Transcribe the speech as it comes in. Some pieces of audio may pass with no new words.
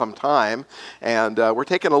some time, and we're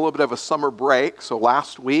taking a little bit of a summer break. So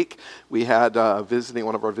last week we had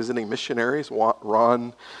one of our visiting missionaries,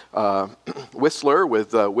 Ron Whistler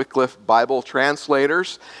with Wycliffe Bible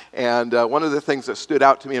Translators, and one of the things that stood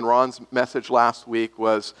out to me in Ron's message last week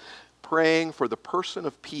was praying for the person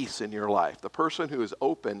of peace in your life, the person who is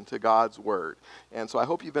open to God's word. And so I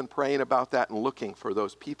hope you've been praying about that and looking for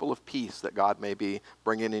those people of peace that God may be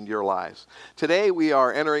bringing into your lives. Today we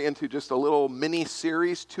are entering into just a little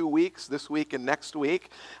mini-series, 2 weeks, this week and next week.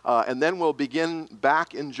 And then we'll begin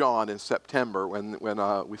back in John in September when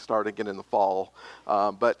we start again in the fall.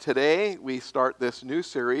 But today we start this new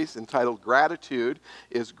series entitled Gratitude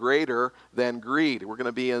is Greater Than Greed. We're going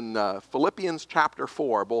to be in Philippians chapter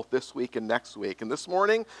 4, both this week and next week. And this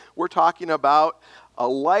morning we're talking about a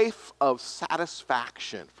life of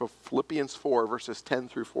satisfaction from Philippians 4, verses 10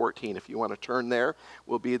 through 14. If you want to turn there,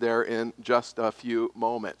 we'll be there in just a few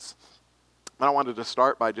moments. I wanted to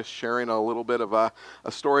start by just sharing a little bit of a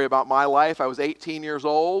story about my life. I was 18 years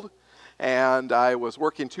old, and I was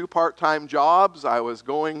working 2 part-time jobs. I was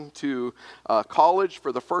going to college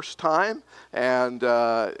for the first time, and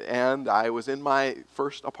I was in my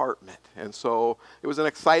first apartment. And so it was an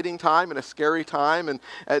exciting time and a scary time. And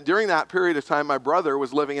during that period of time, my brother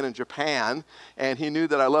was living in Japan, and he knew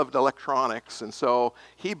that I loved electronics. And so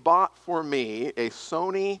he bought for me a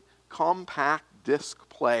Sony compact disc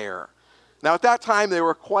player. Now, at that time, they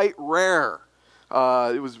were quite rare.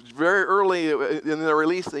 It was very early in the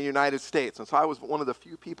release in the United States, and so I was one of the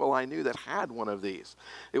few people I knew that had one of these.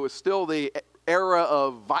 It was still the era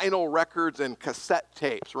of vinyl records and cassette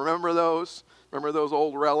tapes. Remember those? Remember those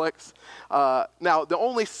old relics? Now, the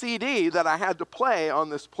only CD that I had to play on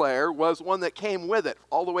this player was one that came with it,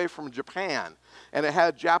 all the way from Japan, and it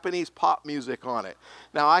had Japanese pop music on it.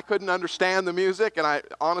 Now, I couldn't understand the music, and I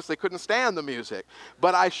honestly couldn't stand the music,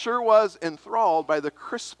 but I sure was enthralled by the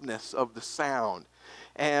crispness of the sound.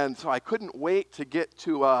 And so I couldn't wait to get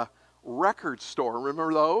to a record store.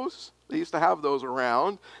 Remember those? They used to have those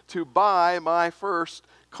around, to buy my first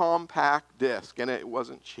compact disc, and it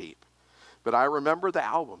wasn't cheap. But I remember the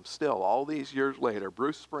album still, all these years later,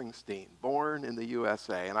 Bruce Springsteen, Born in the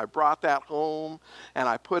USA. And I brought that home, and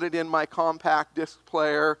I put it in my compact disc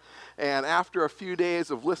player. And after a few days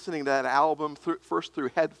of listening to that album, first through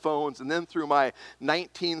headphones and then through my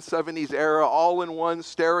 1970s era all-in-one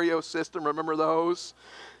stereo system, remember those?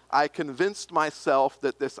 I convinced myself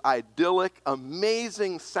that this idyllic,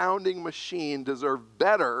 amazing-sounding machine deserved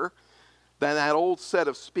better than that old set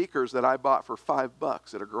of speakers that I bought for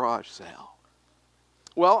 $5 at a garage sale.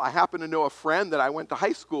 Well, I happen to know a friend that I went to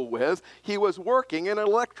high school with. He was working in an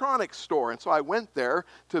electronics store, and so I went there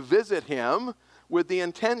to visit him with the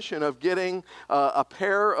intention of getting a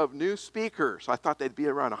pair of new speakers. I thought they'd be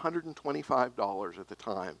around $125 at the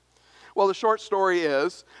time. Well, the short story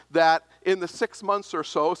is that in the 6 months or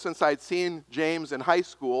so since I'd seen James in high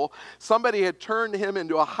school, somebody had turned him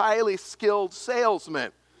into a highly skilled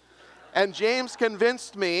salesman. And James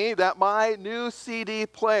convinced me that my new CD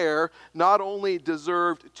player not only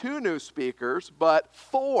deserved 2 new speakers, but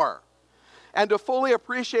 4. And to fully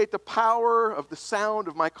appreciate the power of the sound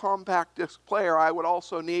of my compact disc player, I would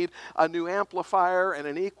also need a new amplifier and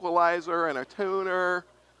an equalizer and a tuner.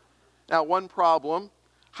 Now, one problem,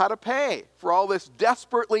 how to pay for all this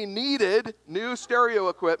desperately needed new stereo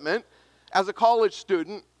equipment as a college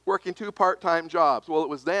student working 2 part-time jobs. Well, it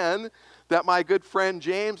was then that my good friend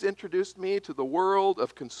James introduced me to the world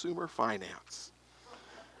of consumer finance.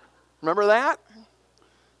 Remember that?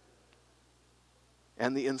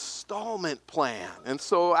 And the installment plan. And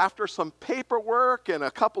so after some paperwork and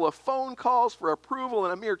a couple of phone calls for approval,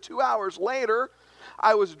 and a mere 2 hours later,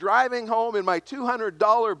 I was driving home in my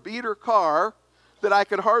 $200 beater car that I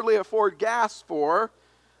could hardly afford gas for,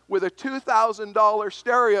 with a $2,000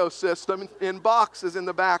 stereo system in boxes in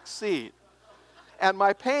the back seat. And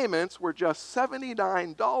my payments were just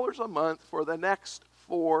 $79 a month for the next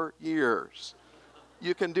 4 years.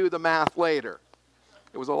 You can do the math later.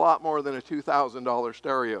 It was a lot more than a $2,000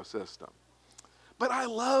 stereo system. But I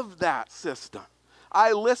loved that system.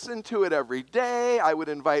 I listened to it every day. I would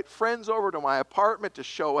invite friends over to my apartment to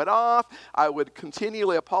show it off. I would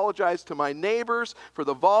continually apologize to my neighbors for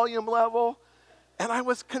the volume level. And I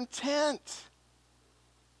was content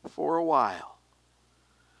for a while.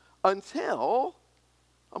 Until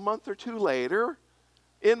a month or 2 later,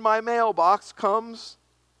 in my mailbox comes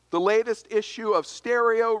the latest issue of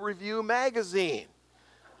Stereo Review magazine.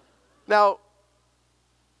 Now,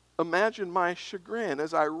 imagine my chagrin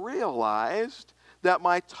as I realized that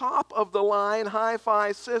my top-of-the-line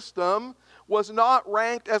hi-fi system was not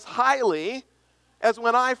ranked as highly as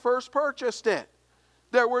when I first purchased it.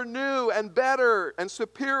 There were new and better and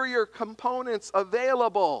superior components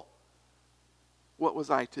available. What was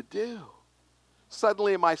I to do?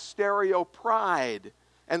 Suddenly my stereo pride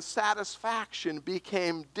and satisfaction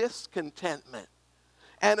became discontentment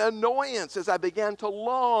and annoyance as I began to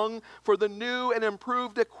long for the new and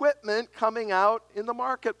improved equipment coming out in the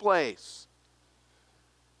marketplace.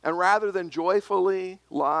 And rather than joyfully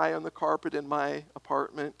lie on the carpet in my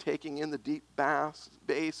apartment, taking in the deep bass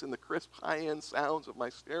and the crisp high-end sounds of my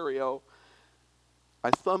stereo, I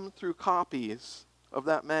thumbed through copies of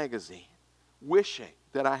that magazine, wishing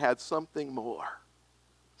that I had something more,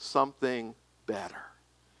 something better.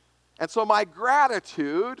 And so my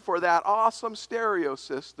gratitude for that awesome stereo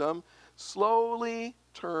system slowly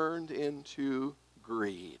turned into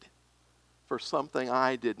greed for something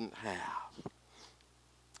I didn't have.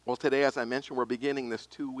 Well, today, as I mentioned, we're beginning this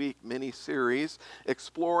 2-week mini-series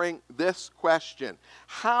exploring this question.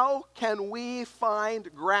 How can we find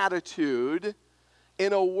gratitude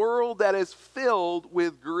in a world that is filled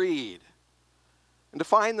with greed? And to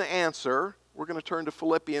find the answer, we're going to turn to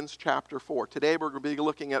Philippians chapter 4. Today we're going to be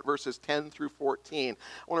looking at verses 10 through 14.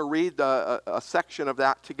 I want to read a section of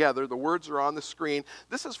that together. The words are on the screen.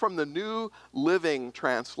 This is from the New Living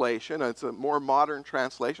Translation. It's a more modern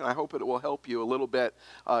translation. I hope it will help you a little bit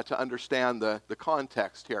to understand the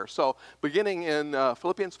context here. So beginning in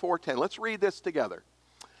Philippians 4:10, let's read this together.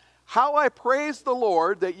 How I praise the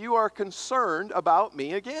Lord that you are concerned about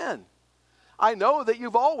me again. I know that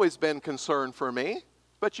you've always been concerned for me,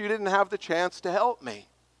 but you didn't have the chance to help me.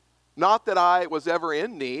 Not that I was ever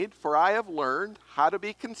in need, for I have learned how to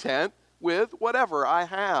be content with whatever I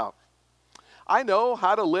have. I know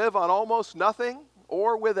how to live on almost nothing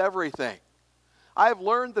or with everything. I have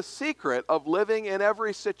learned the secret of living in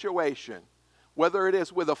every situation, whether it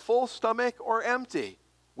is with a full stomach or empty,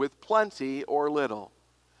 with plenty or little.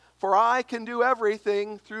 For I can do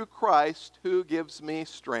everything through Christ who gives me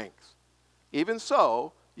strength. Even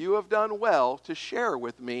so, you have done well to share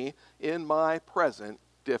with me in my present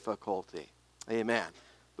difficulty. Amen.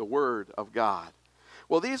 The Word of God.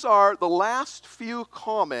 Well, these are the last few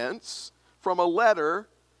comments from a letter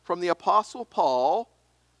from the Apostle Paul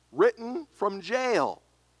written from jail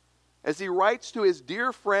as he writes to his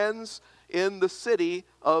dear friends in the city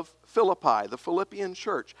of Philippi, the Philippian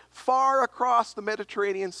church, far across the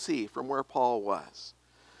Mediterranean Sea from where Paul was.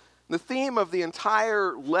 The theme of the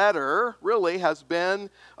entire letter really has been,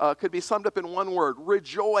 could be summed up in one word,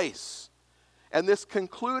 rejoice. And this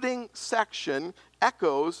concluding section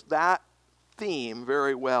echoes that theme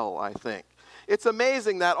very well, I think. It's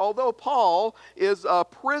amazing that although Paul is a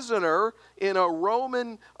prisoner in a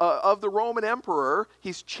Roman of the Roman emperor,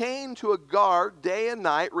 he's chained to a guard day and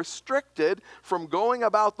night, restricted from going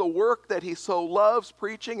about the work that he so loves,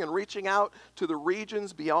 preaching and reaching out to the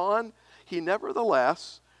regions beyond. He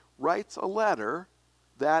nevertheless writes a letter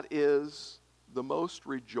that is the most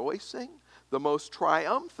rejoicing, the most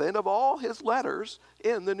triumphant of all his letters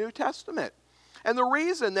in the New Testament. And the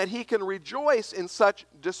reason that he can rejoice in such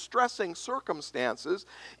distressing circumstances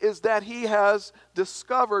is that he has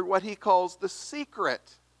discovered what he calls the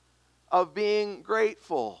secret of being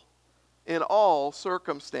grateful in all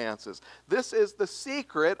circumstances. This is the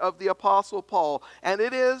secret of the Apostle Paul, and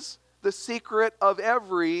it is the secret of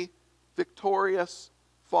every victorious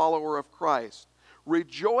follower of Christ,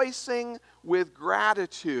 rejoicing with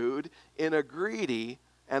gratitude in a greedy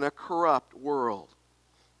and a corrupt world.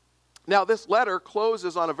 Now, this letter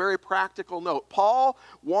closes on a very practical note. Paul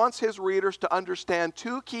wants his readers to understand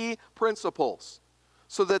two key principles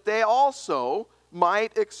so that they also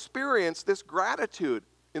might experience this gratitude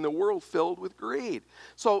in the world filled with greed.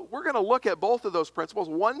 So we're going to look at both of those principles,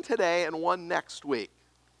 one today and one next week.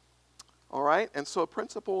 All right? And so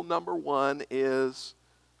principle number one is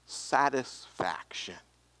satisfaction.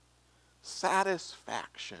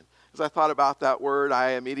 Satisfaction. As I thought about that word,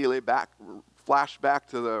 I immediately flashed back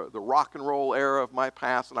to the rock and roll era of my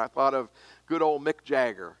past, and I thought of good old Mick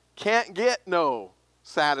Jagger. Can't get no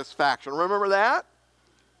satisfaction. Remember that?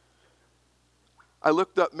 I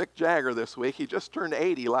looked up Mick Jagger this week. He just turned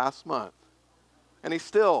 80 last month, and he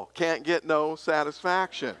still can't get no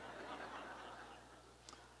satisfaction.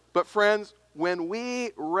 But friends, when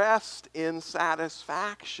we rest in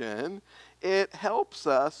satisfaction, it helps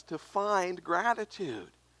us to find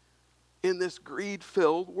gratitude in this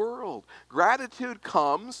greed-filled world. Gratitude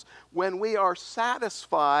comes when we are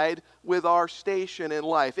satisfied with our station in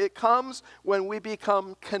life. It comes when we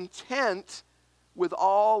become content with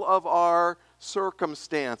all of our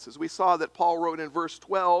circumstances. We saw that Paul wrote in verse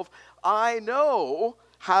 12, I know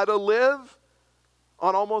how to live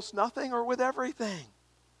on almost nothing or with everything.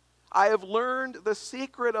 I have learned the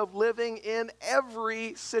secret of living in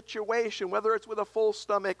every situation, whether it's with a full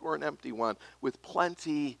stomach or an empty one, with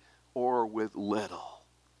plenty or with little.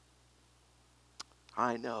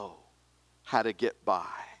 I know how to get by.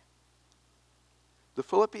 The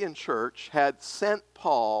Philippian church had sent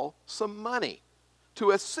Paul some money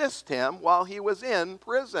to assist him while he was in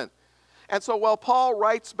prison. And so while Paul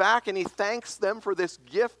writes back and he thanks them for this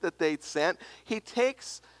gift that they'd sent, he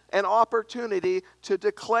takes an opportunity to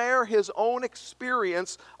declare his own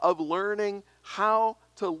experience of learning how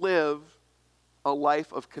to live a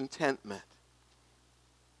life of contentment.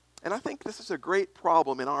 And I think this is a great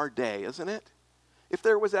problem in our day, isn't it? If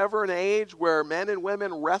there was ever an age where men and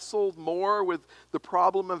women wrestled more with the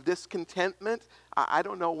problem of discontentment, I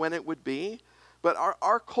don't know when it would be. But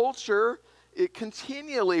our culture, it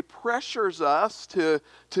continually pressures us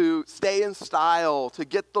to stay in style, to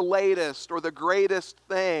get the latest or the greatest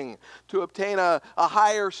thing, to obtain a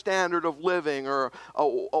higher standard of living or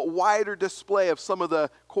a wider display of some of the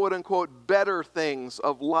quote-unquote better things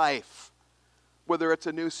of life, whether it's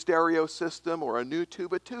a new stereo system or a new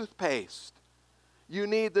tube of toothpaste. You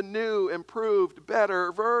need the new, improved,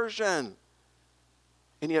 better version.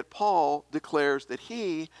 And yet Paul declares that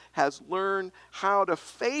he has learned how to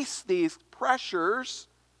face these pressures,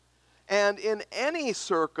 and in any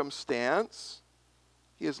circumstance,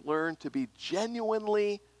 he has learned to be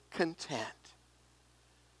genuinely content.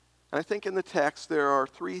 And I think in the text there are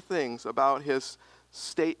three things about his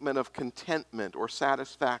statement of contentment or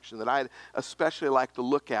satisfaction that I'd especially like to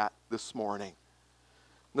look at this morning.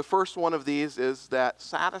 The first one of these is that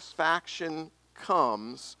satisfaction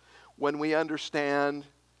comes when we understand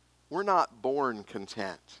we're not born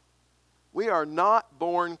content. We are not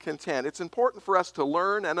born content. It's important for us to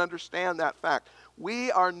learn and understand that fact. We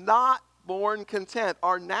are not born content.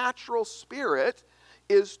 Our natural spirit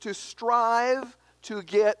is to strive to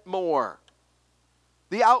get more.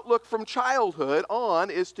 The outlook from childhood on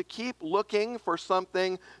is to keep looking for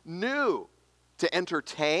something new, to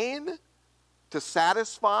entertain, to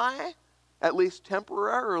satisfy, at least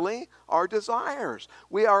temporarily, our desires.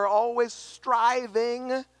 We are always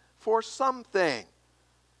striving for something.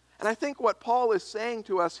 And I think what Paul is saying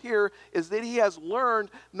to us here is that he has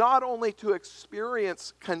learned not only to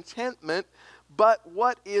experience contentment, but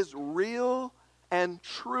what is real and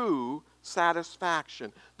true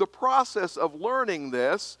satisfaction. The process of learning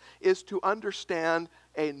this is to understand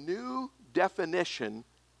a new definition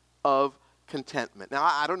of contentment. Now,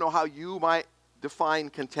 I don't know how you might define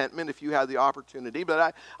contentment if you had the opportunity,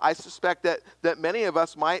 but I suspect that many of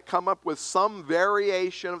us might come up with some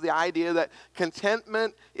variation of the idea that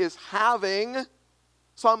contentment is having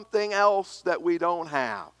something else that we don't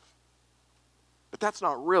have. But that's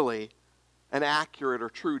not really an accurate or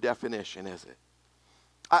true definition, is it?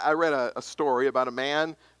 I read a story about a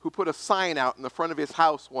man who put a sign out in the front of his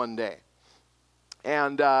house one day.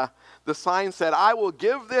 And the sign said, "I will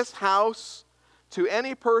give this house to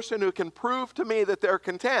any person who can prove to me that they're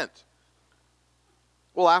content."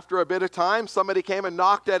 Well, after a bit of time, somebody came and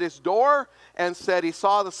knocked at his door and said he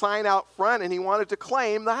saw the sign out front and he wanted to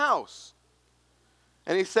claim the house.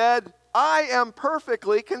 And he said, "I am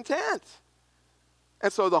perfectly content."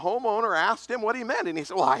 And so the homeowner asked him what he meant. And he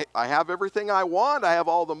said, "Well, I have everything I want. I have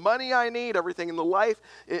all the money I need, everything in life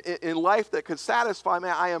that could satisfy me.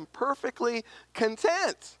 I am perfectly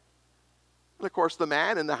content." And of course, the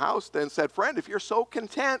man in the house then said, "Friend, if you're so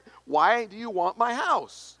content, why do you want my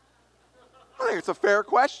house?" I think it's a fair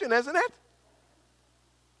question, isn't it?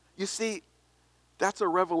 You see, that's a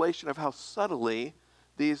revelation of how subtly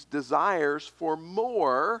these desires for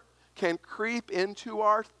more can creep into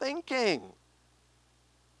our thinking.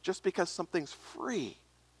 Just because something's free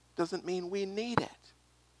doesn't mean we need it.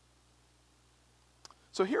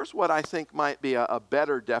 So here's what I think might be a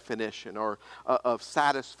better definition of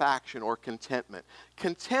satisfaction or contentment.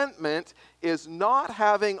 Contentment is not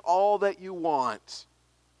having all that you want.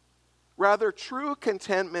 Rather, true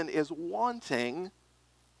contentment is wanting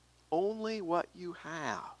only what you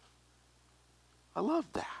have. I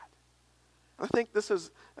love that. I think this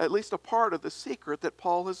is at least a part of the secret that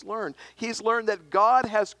Paul has learned. He's learned that God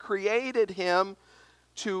has created him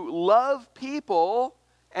to love people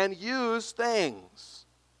and use things.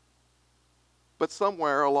 But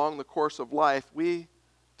somewhere along the course of life, we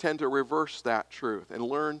tend to reverse that truth and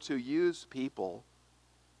learn to use people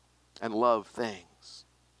and love things.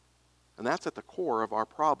 And that's at the core of our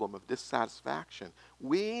problem of dissatisfaction.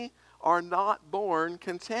 We are not born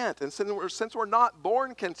content. And since we're not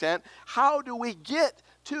born content, how do we get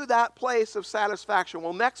to that place of satisfaction?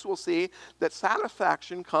 Well, next we'll see that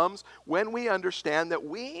satisfaction comes when we understand that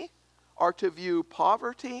we are to view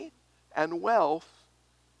poverty and wealth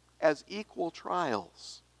as equal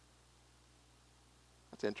trials.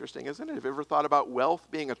 That's interesting, isn't it? Have you ever thought about wealth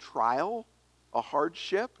being a trial, a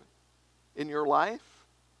hardship in your life?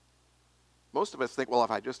 Most of us think, well,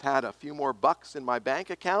 if I just had a few more bucks in my bank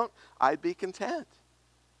account, I'd be content.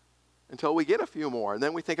 Until we get a few more. And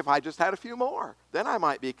then we think, if I just had a few more, then I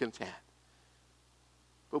might be content.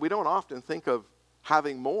 But we don't often think of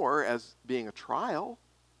having more as being a trial.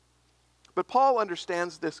 But Paul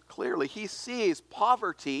understands this clearly. He sees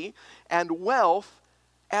poverty and wealth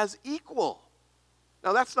as equal.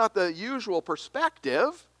 Now, that's not the usual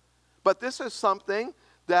perspective, but this is something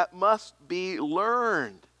that must be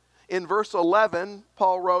learned. In verse 11,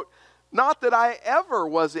 Paul wrote, "Not that I ever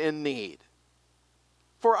was in need,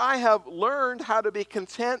 for I have learned how to be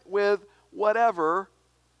content with whatever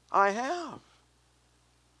I have."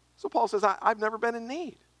 So Paul says, I've never been in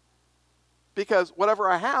need, because whatever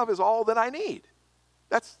I have is all that I need.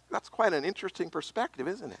 That's quite an interesting perspective,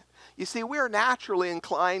 isn't it? You see, we are naturally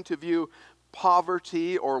inclined to view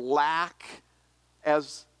poverty or lack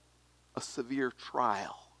as a severe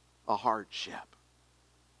trial, a hardship.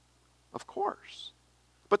 Of course.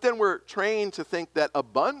 But then we're trained to think that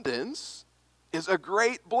abundance is a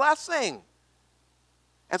great blessing.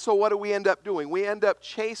 And so what do we end up doing? We end up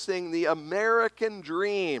chasing the American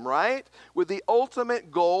dream, right? With the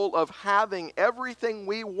ultimate goal of having everything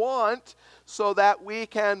we want so that we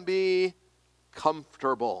can be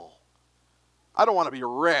comfortable. I don't want to be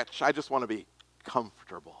rich. I just want to be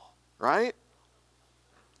comfortable, right?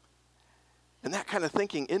 And that kind of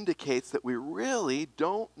thinking indicates that we really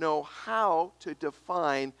don't know how to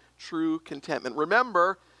define true contentment.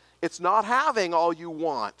 Remember, it's not having all you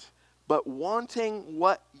want, but wanting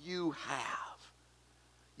what you have.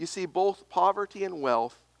 You see, both poverty and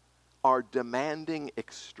wealth are demanding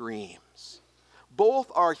extremes.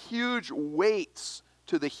 Both are huge weights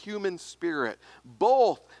to the human spirit.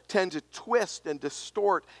 Both tend to twist and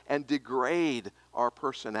distort and degrade our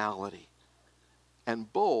personality.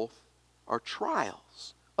 And both are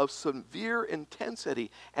trials of severe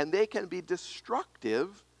intensity, and they can be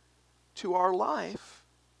destructive to our life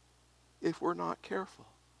if we're not careful.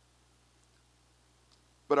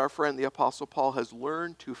 But our friend, the Apostle Paul, has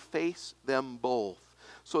learned to face them both.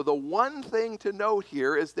 So the one thing to note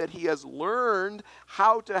here is that he has learned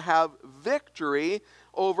how to have victory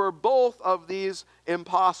over both of these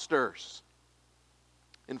imposters.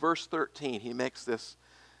 In verse 13, he makes this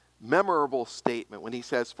memorable statement when he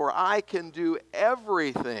says, "For I can do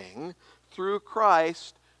everything through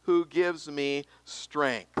Christ who gives me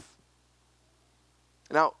strength."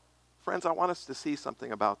 Now, friends, I want us to see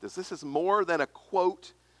something about this. This is more than a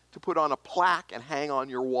quote to put on a plaque and hang on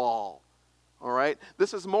your wall. All right?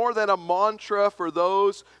 This is more than a mantra for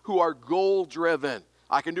those who are goal-driven.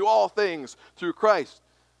 I can do all things through Christ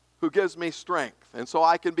who gives me strength, and so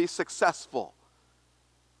I can be successful.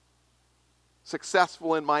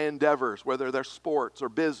 Successful in my endeavors, whether they're sports or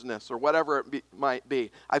business or whatever it might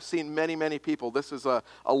be. I've seen many, many people. This is a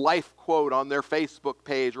life quote on their Facebook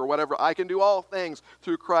page or whatever. I can do all things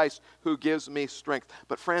through Christ who gives me strength.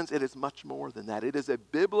 But friends, it is much more than that. It is a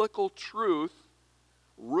biblical truth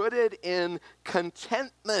rooted in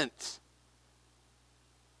contentment.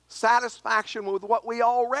 Satisfaction with what we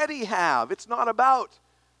already have. It's not about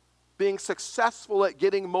being successful at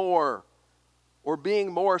getting more, or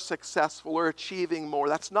being more successful, or achieving more.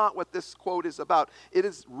 That's not what this quote is about. It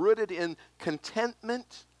is rooted in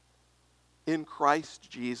contentment in Christ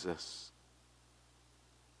Jesus.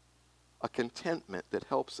 A contentment that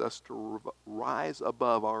helps us to rise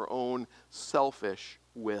above our own selfish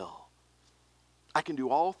will. I can do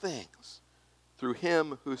all things through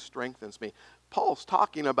him who strengthens me. Paul's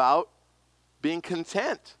talking about being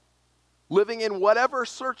content, living in whatever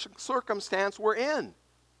circumstance we're in.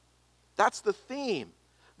 That's the theme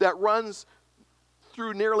that runs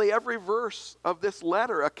through nearly every verse of this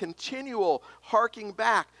letter, a continual harking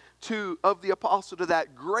back of the apostle to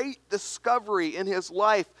that great discovery in his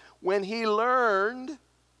life when he learned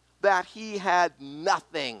that he had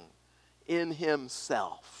nothing in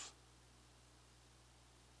himself.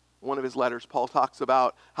 One of his letters, Paul talks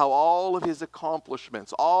about how all of his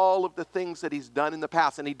accomplishments, all of the things that he's done in the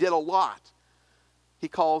past, and he did a lot, he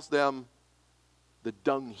calls them the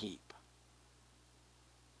dung heap.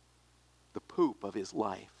 The poop of his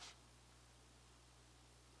life.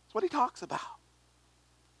 That's what he talks about.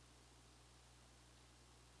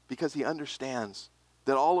 Because he understands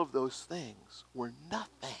that all of those things were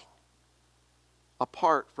nothing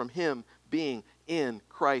apart from him being in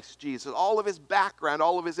Christ Jesus. All of his background,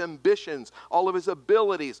 all of his ambitions, all of his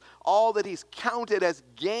abilities, all that he's counted as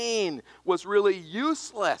gain was really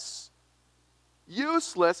useless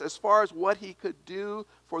useless as far as what he could do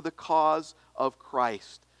for the cause of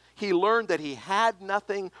Christ. He learned that he had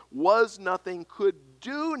nothing, was nothing, could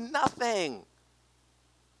do nothing.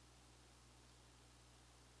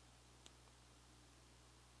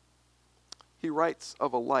 He writes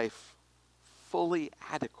of a life fully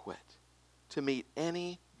adequate to meet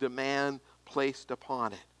any demand placed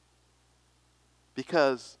upon it,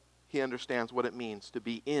 because he understands what it means to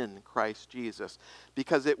be in Christ Jesus,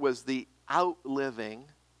 because it was the outliving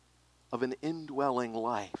of an indwelling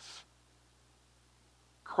life.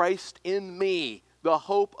 Christ in me, the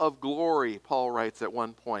hope of glory, Paul writes at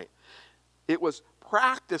one point. It was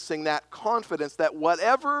practicing that confidence that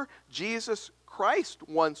whatever Jesus Christ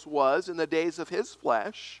once was in the days of his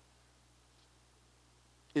flesh,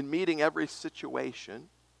 in meeting every situation,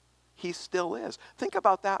 he still is. Think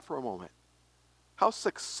about that for a moment. How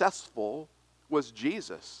successful was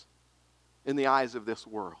Jesus in the eyes of this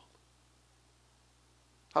world?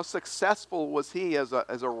 How successful was he as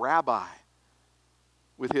a rabbi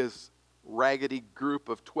with his raggedy group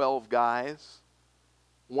of 12 guys,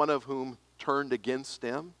 one of whom turned against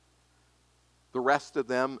him? The rest of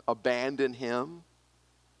them abandoned him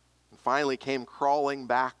and finally came crawling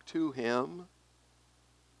back to him.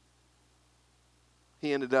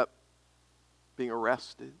 He ended up being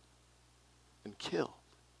arrested and killed.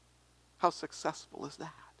 How successful is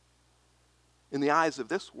that? In the eyes of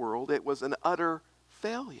this world, it was an utter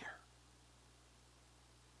failure.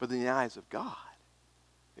 But in the eyes of God,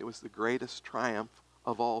 it was the greatest triumph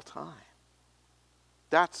of all time.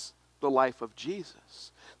 That's the life of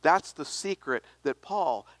Jesus. That's the secret that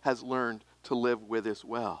Paul has learned to live with as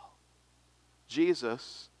well.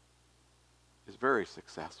 Jesus is very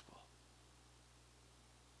successful.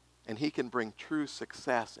 And he can bring true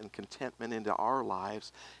success and contentment into our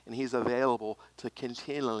lives, and he's available to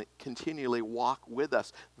continually walk with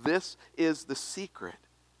us. This is the secret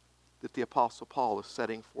that the Apostle Paul is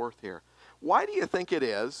setting forth here. Why do you think it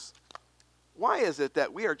is? Why is it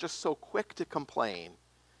that we are just so quick to complain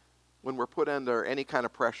when we're put under any kind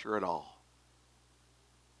of pressure at all?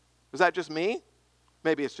 Is that just me?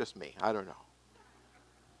 Maybe it's just me. I don't know.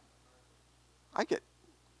 I get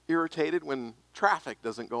irritated when traffic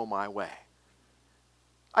doesn't go my way.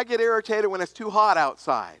 I get irritated when it's too hot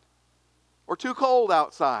outside, or too cold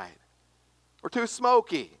outside, or too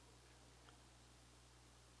smoky.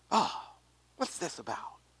 Oh, what's this about?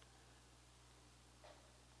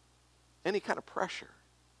 Any kind of pressure,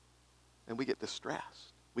 and we get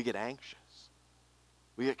distressed. We get anxious.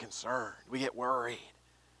 We get concerned. We get worried.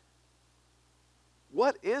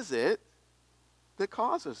 What is it that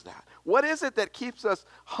causes that? What is it that keeps us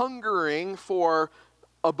hungering for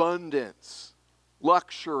abundance,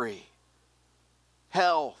 luxury,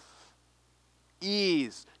 health,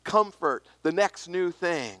 ease, comfort, the next new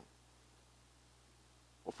thing?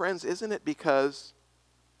 Well, friends, isn't it because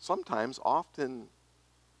sometimes, often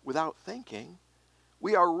without thinking,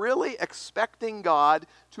 we are really expecting God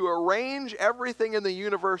to arrange everything in the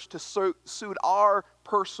universe to suit our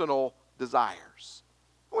personal desires?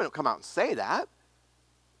 We don't come out and say that,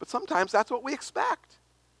 but sometimes that's what we expect.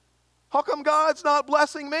 How come God's not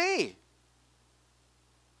blessing me?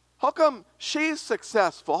 How come she's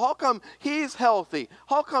successful? How come he's healthy?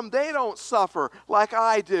 How come they don't suffer like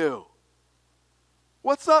I do?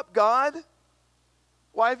 What's up, God?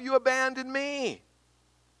 Why have you abandoned me?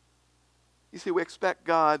 You see, we expect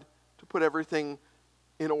God to put everything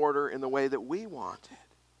in order in the way that we want it.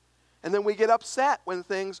 And then we get upset when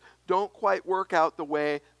things don't quite work out the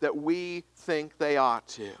way that we think they ought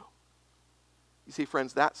to. You see,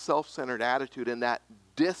 friends, that self-centered attitude and that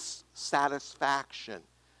dissatisfaction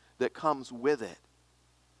that comes with it,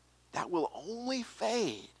 that will only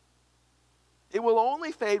fade. It will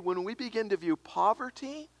only fade when we begin to view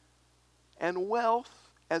poverty and wealth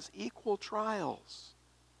as equal trials.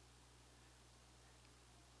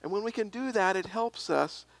 And when we can do that, it helps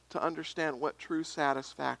us to understand what true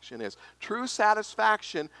satisfaction is. True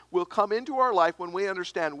satisfaction will come into our life when we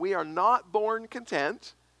understand we are not born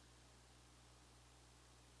content.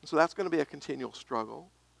 So that's going to be a continual struggle.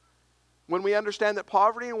 When we understand that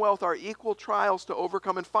poverty and wealth are equal trials to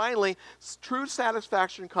overcome. And finally, true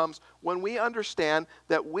satisfaction comes when we understand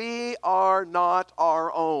that we are not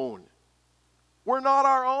our own. We're not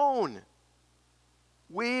our own.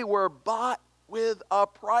 We were bought with a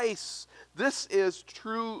price. This is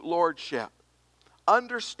true lordship.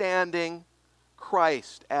 Understanding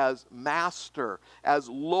Christ as master, as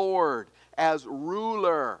Lord, as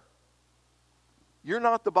ruler. You're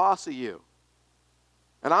not the boss of you.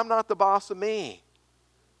 And I'm not the boss of me.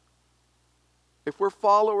 If we're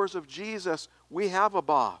followers of Jesus, we have a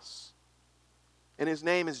boss. And his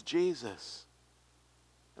name is Jesus.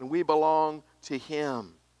 and we belong to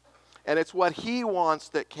Him. And it's what He wants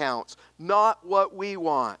that counts, not what we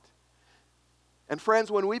want. And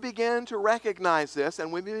friends, when we begin to recognize this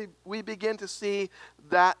and we begin to see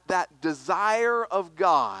that desire of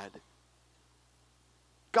God,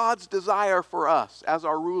 God's desire for us as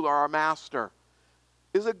our ruler, our master,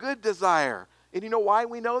 is a good desire. And you know why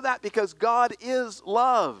we know that? Because God is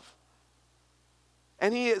love.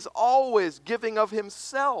 And He is always giving of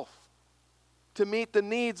Himself to meet the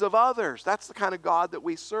needs of others. That's the kind of God that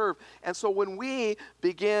we serve. And so when we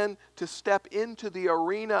begin to step into the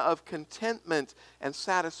arena of contentment and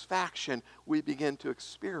satisfaction, we begin to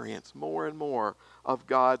experience more and more of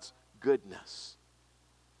God's goodness.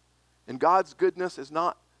 And God's goodness is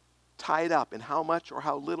not tied up in how much or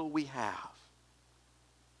how little we have,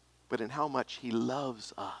 but in how much He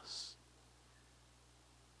loves us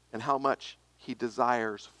and how much He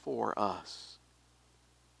desires for us.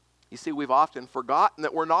 You see, we've often forgotten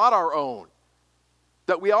that we're not our own,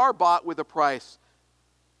 that we are bought with a price,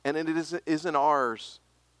 and it isn't ours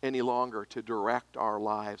any longer to direct our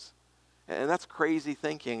lives. And that's crazy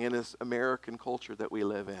thinking in this American culture that we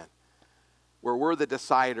live in, where we're the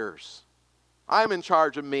deciders. I'm in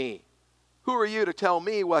charge of me. Who are you to tell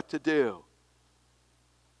me what to do?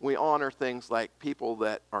 We honor things like people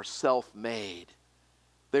that are self-made.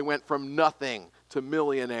 They went from nothing to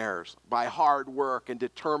millionaires by hard work and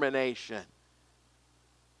determination.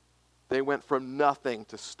 They went from nothing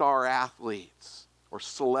to star athletes or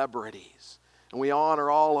celebrities. And we honor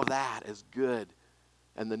all of that as good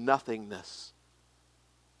and the nothingness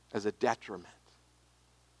as a detriment.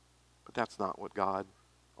 But that's not what God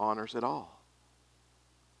honors at all.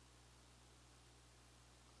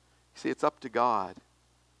 You see, it's up to God.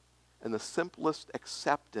 And the simplest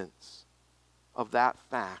acceptance of that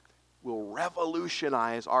fact will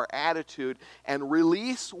revolutionize our attitude and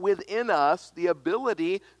release within us the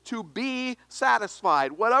ability to be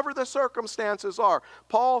satisfied, whatever the circumstances are.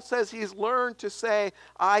 Paul says he's learned to say,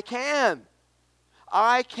 I can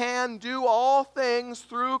do all things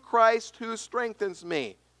through Christ who strengthens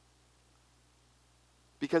me.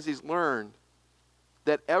 Because he's learned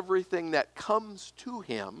that everything that comes to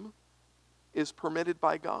him is permitted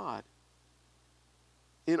by God,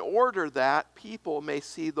 in order that people may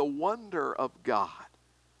see the wonder of God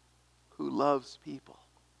who loves people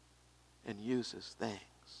and uses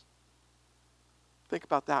things. Think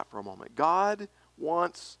about that for a moment. God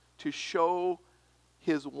wants to show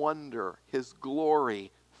His wonder, His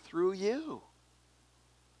glory through you.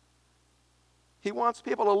 He wants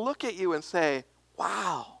people to look at you and say,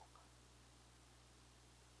 wow,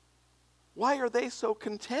 why are they so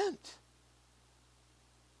content?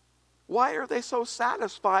 Why are they so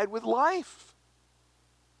satisfied with life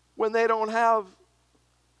when they don't have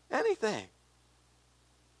anything?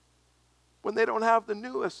 When they don't have the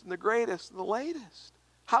newest and the greatest and the latest?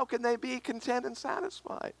 How can they be content and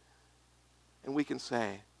satisfied? And we can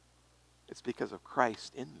say, it's because of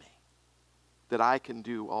Christ in me that I can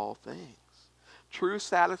do all things. True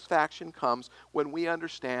satisfaction comes when we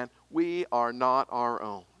understand we are not our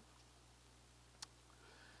own.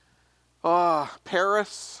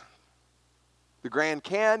 Paris, the Grand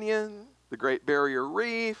Canyon, the Great Barrier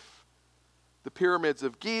Reef, the Pyramids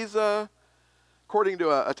of Giza. According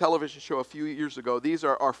to a television show a few years ago, these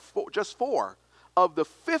are just 4 of the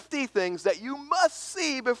 50 things that you must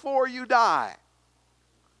see before you die.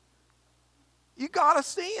 You got to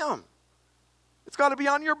see them. It's got to be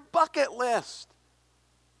on your bucket list.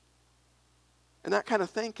 And that kind of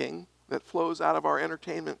thinking that flows out of our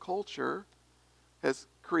entertainment culture has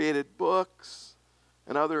created books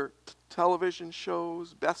and other television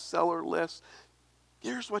shows, bestseller lists.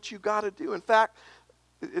 Here's what you got to do. In fact,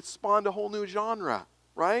 it spawned a whole new genre,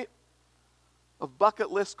 right? Of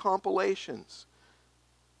bucket list compilations.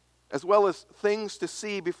 As well as things to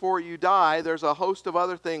see before you die, there's a host of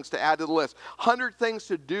other things to add to the list. 100 things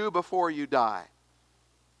to do before you die,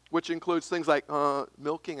 which includes things like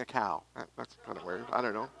milking a cow. That's kind of weird. I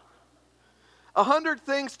don't know. 100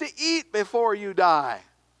 things to eat before you die,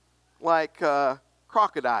 like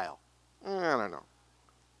crocodile. I don't know.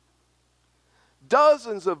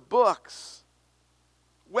 Dozens of books,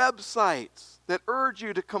 websites that urge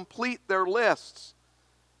you to complete their lists.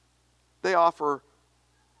 They offer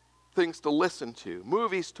things to listen to,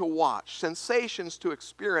 movies to watch, sensations to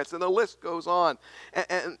experience, and the list goes on.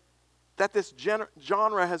 And that this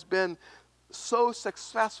genre has been so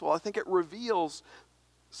successful, I think it reveals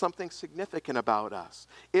something significant about us.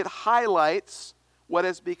 It highlights what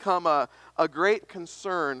has become a great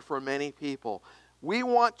concern for many people. We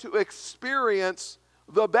want to experience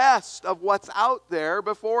the best of what's out there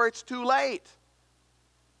before it's too late.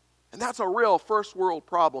 And that's a real first world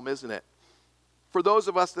problem, isn't it? For those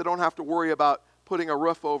of us that don't have to worry about putting a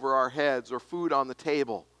roof over our heads or food on the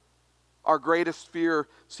table, our greatest fear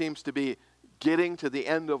seems to be getting to the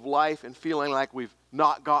end of life and feeling like we've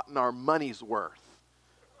not gotten our money's worth.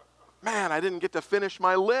 Man, I didn't get to finish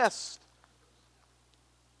my list.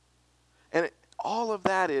 And all of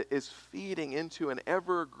that is feeding into an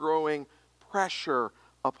ever-growing pressure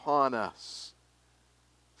upon us.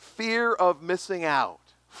 Fear of missing out.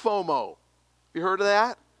 FOMO. You heard of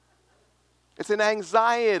that? It's an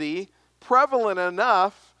anxiety prevalent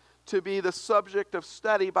enough to be the subject of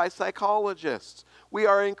study by psychologists. We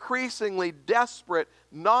are increasingly desperate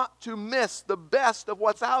not to miss the best of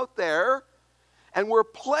what's out there, and we're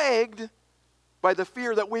plagued by the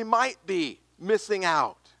fear that we might be missing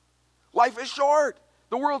out. Life is short.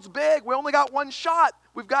 The world's big. We only got one shot.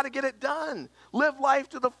 We've got to get it done. Live life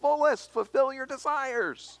to the fullest. Fulfill your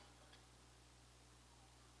desires.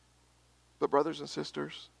 But brothers and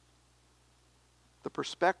sisters, the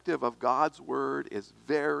perspective of God's Word is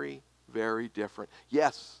very, very different.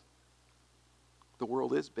 Yes, the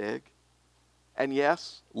world is big. And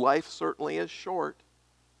yes, life certainly is short.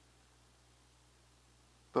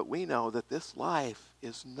 But we know that this life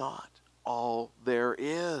is not all there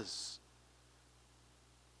is.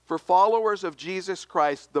 For followers of Jesus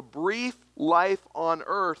Christ, the brief life on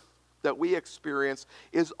earth that we experience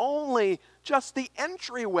is only just the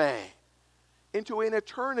entryway into an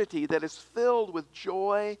eternity that is filled with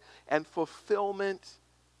joy and fulfillment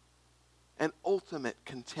and ultimate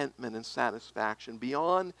contentment and satisfaction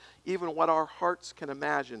beyond even what our hearts can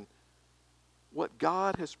imagine, what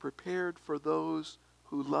God has prepared for those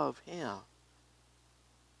who love Him.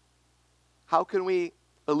 How can we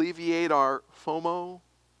alleviate our FOMO?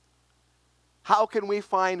 How can we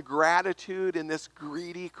find gratitude in this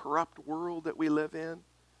greedy, corrupt world that we live in?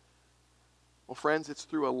 Well, friends, it's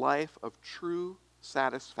through a life of true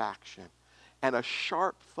satisfaction and a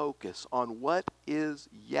sharp focus on what is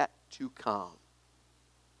yet to come.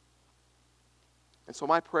 And so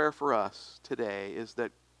my prayer for us today is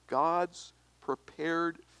that God's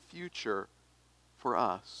prepared future for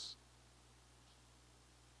us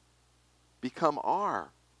become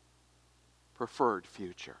our preferred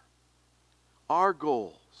future. Our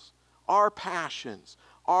goals, our passions,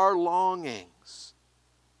 our longings,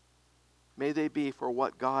 may they be for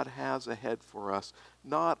what God has ahead for us,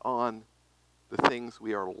 not on the things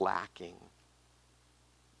we are lacking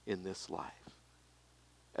in this life.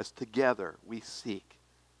 As together we seek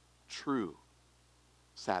true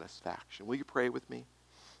satisfaction. Will you pray with me?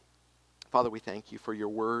 Father, we thank you for your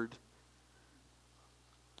word,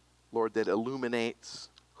 Lord, that illuminates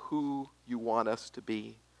who you want us to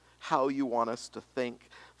be, how you want us to think,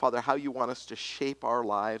 Father, how you want us to shape our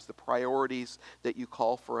lives, the priorities that you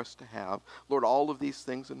call for us to have. Lord, all of these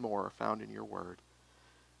things and more are found in your word.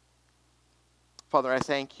 Father, I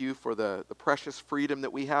thank you for the precious freedom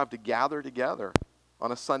that we have to gather together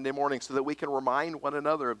on a Sunday morning so that we can remind one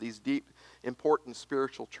another of these deep, important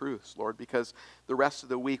spiritual truths, Lord, because the rest of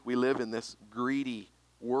the week we live in this greedy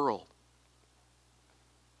world,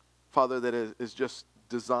 Father, that is just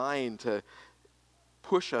designed to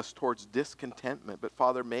push us towards discontentment. But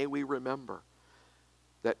Father, may we remember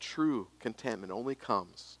that true contentment only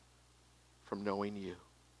comes from knowing you,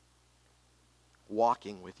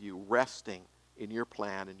 walking with you, resting in your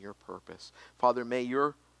plan and your purpose. Father, may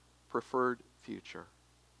your preferred future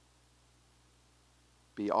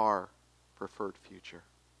be our preferred future.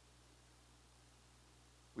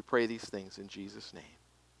 We pray these things in Jesus' name.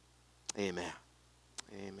 Amen.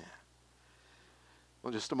 Amen.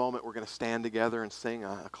 Well, in just a moment, we're going to stand together and sing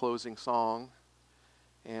a closing song.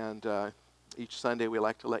 And each Sunday, we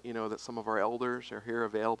like to let you know that some of our elders are here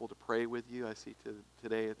available to pray with you. I see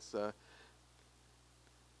today it's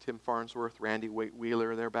Tim Farnsworth, Randy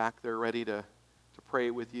Wheeler. They're back there ready to pray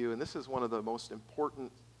with you. And this is one of the most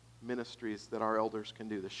important ministries that our elders can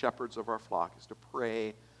do. The shepherds of our flock is to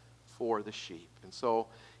pray for the sheep. And so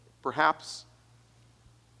perhaps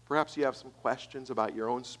you have some questions about your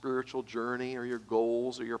own spiritual journey or your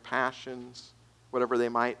goals or your passions, whatever they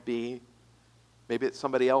might be. Maybe it's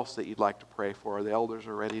somebody else that you'd like to pray for. The elders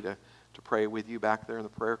are ready to pray with you back there in the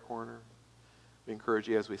prayer corner. We encourage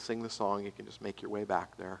you as we sing the song, you can just make your way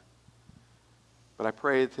back there. But I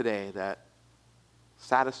pray today that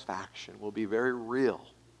satisfaction will be very real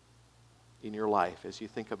in your life as you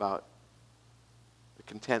think about the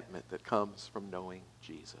contentment that comes from knowing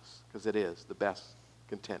Jesus, because it is the best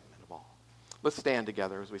contentment of all. Let's stand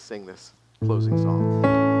together as we sing this closing song.